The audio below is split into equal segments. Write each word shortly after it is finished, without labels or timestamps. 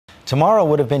Tomorrow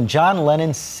would have been John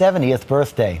Lennon's 70th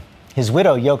birthday. His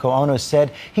widow, Yoko Ono,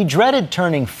 said he dreaded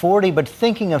turning 40, but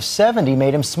thinking of 70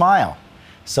 made him smile.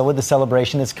 So with the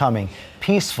celebration that's coming,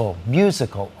 peaceful,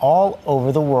 musical, all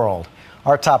over the world.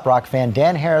 Our top rock fan,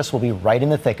 Dan Harris, will be right in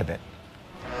the thick of it.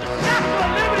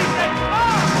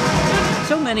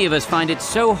 So many of us find it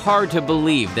so hard to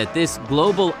believe that this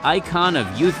global icon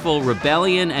of youthful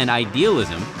rebellion and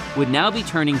idealism would now be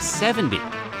turning 70.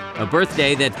 A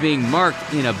birthday that's being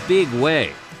marked in a big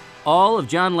way. All of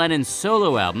John Lennon's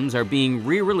solo albums are being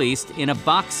re-released in a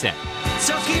box set.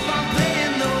 So keep on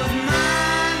playing those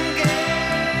mind games.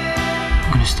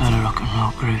 I'm gonna start a rock and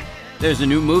roll group. There's a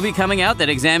new movie coming out that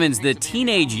examines the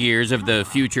teenage years of the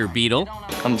future Beatle.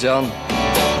 I'm John.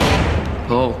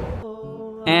 Paul.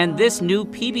 And this new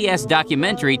PBS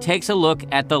documentary takes a look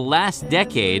at the last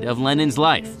decade of Lennon's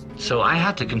life. So I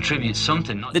had to contribute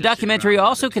something. The documentary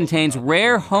also contains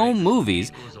rare home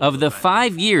movies of the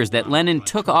 5 years that Lennon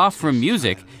took off from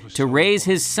music to raise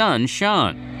his son,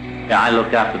 Sean. Yeah, I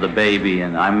looked after the baby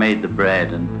and I made the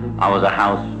bread and I was a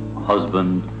house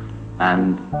husband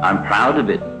and I'm proud of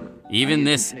it. Even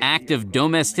this act of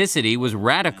domesticity was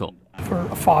radical. For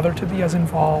a father to be as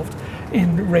involved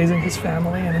in raising his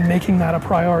family and in making that a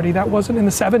priority, that wasn't in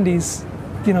the 70s,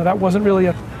 that wasn't really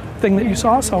a thing that you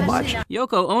saw so much.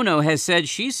 Yoko Ono has said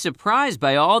she's surprised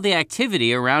by all the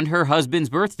activity around her husband's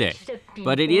birthday,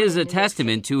 but it is a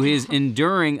testament to his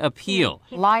enduring appeal.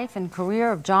 Life and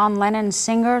career of John Lennon,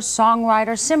 singer,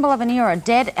 songwriter, symbol of an era,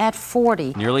 dead at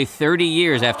 40. Nearly 30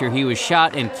 years after he was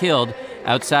shot and killed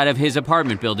outside of his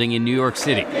apartment building in New York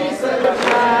City.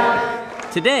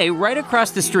 Today, right across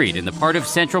the street in the part of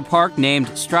Central Park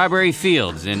named Strawberry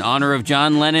Fields in honor of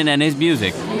John Lennon and his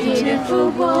music.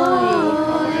 Beautiful boy,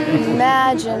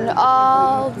 imagine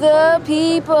all the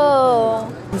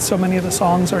people. So many of the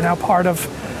songs are now part of,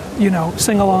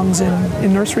 sing-alongs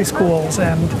in nursery schools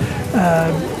and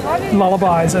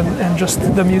lullabies and just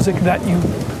the music that you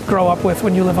grow up with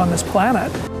when you live on this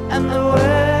planet. And the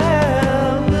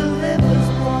world will live as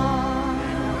one.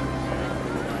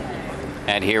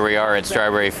 And here we are at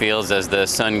Strawberry Fields as the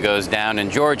sun goes down. And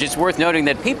George, it's worth noting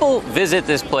that people visit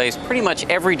this place pretty much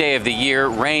every day of the year,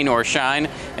 rain or shine.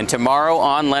 And tomorrow,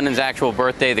 on Lennon's actual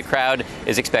birthday, the crowd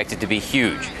is expected to be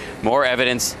huge. More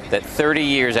evidence that 30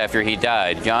 years after he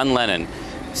died, John Lennon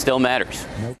still matters.